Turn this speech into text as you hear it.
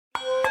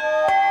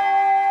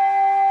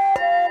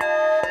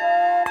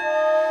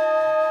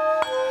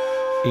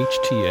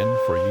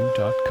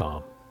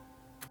HTN4U.com.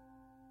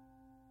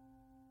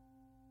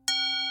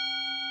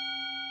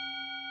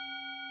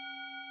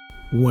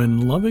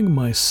 When loving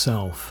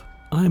myself,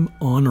 I'm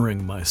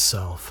honoring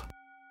myself.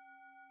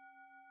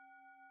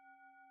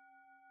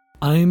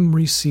 I'm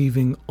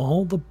receiving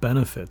all the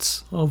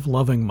benefits of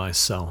loving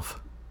myself.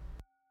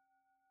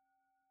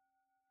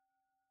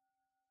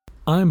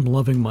 I'm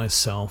loving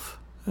myself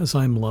as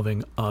I'm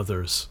loving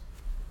others.